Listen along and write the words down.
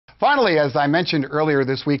Finally, as I mentioned earlier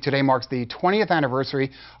this week, today marks the 20th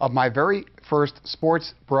anniversary of my very first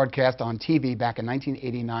sports broadcast on TV back in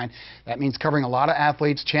 1989. That means covering a lot of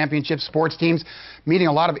athletes, championships, sports teams, meeting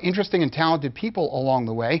a lot of interesting and talented people along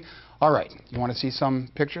the way. All right, you want to see some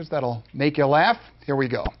pictures that'll make you laugh? Here we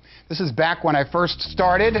go. This is back when I first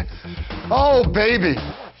started. Oh, baby.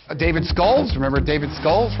 David Scholes, remember David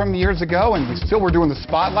Scholes from years ago? And we still were doing the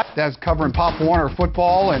spotlight. That's covering Pop Warner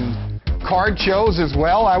football and card shows as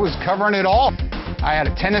well. I was covering it all. I had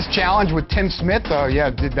a tennis challenge with Tim Smith. Oh,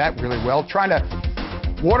 yeah, did that really well. Trying to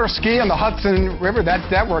water ski on the Hudson River,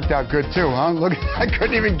 that worked out good too, huh? Look, I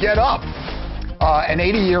couldn't even get up. An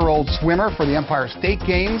 80-year-old swimmer for the Empire State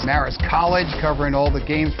Games. Marist College, covering all the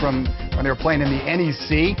games from when they were playing in the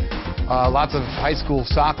NEC. Lots of high school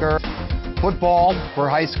soccer, football for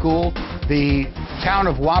high school. The town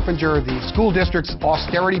of Wappinger, the school district's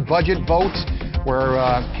austerity budget vote, where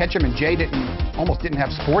Ketchum and Jay almost didn't have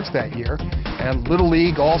sports that year. And Little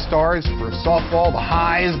League All-Stars for softball, the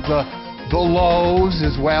highs, the lows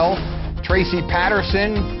as well. Tracy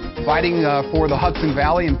Patterson fighting for the Hudson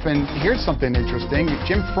Valley. And here's something interesting.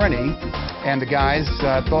 Jim Frenney and the guys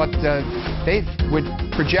thought they would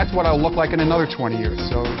project what I'll look like in another 20 years.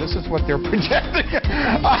 So this is what they're projecting.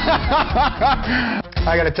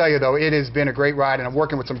 I got to tell you, though, it has been a great ride, and I'm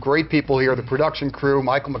working with some great people here, the production crew,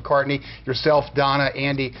 Michael McCartney, yourself, Donna,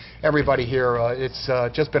 Andy, everybody here. It's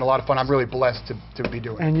just been a lot of fun. I'm really blessed to be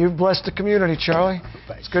doing it. And you've blessed the community, Charlie.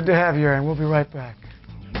 Thanks. It's good to have you here, and we'll be right back.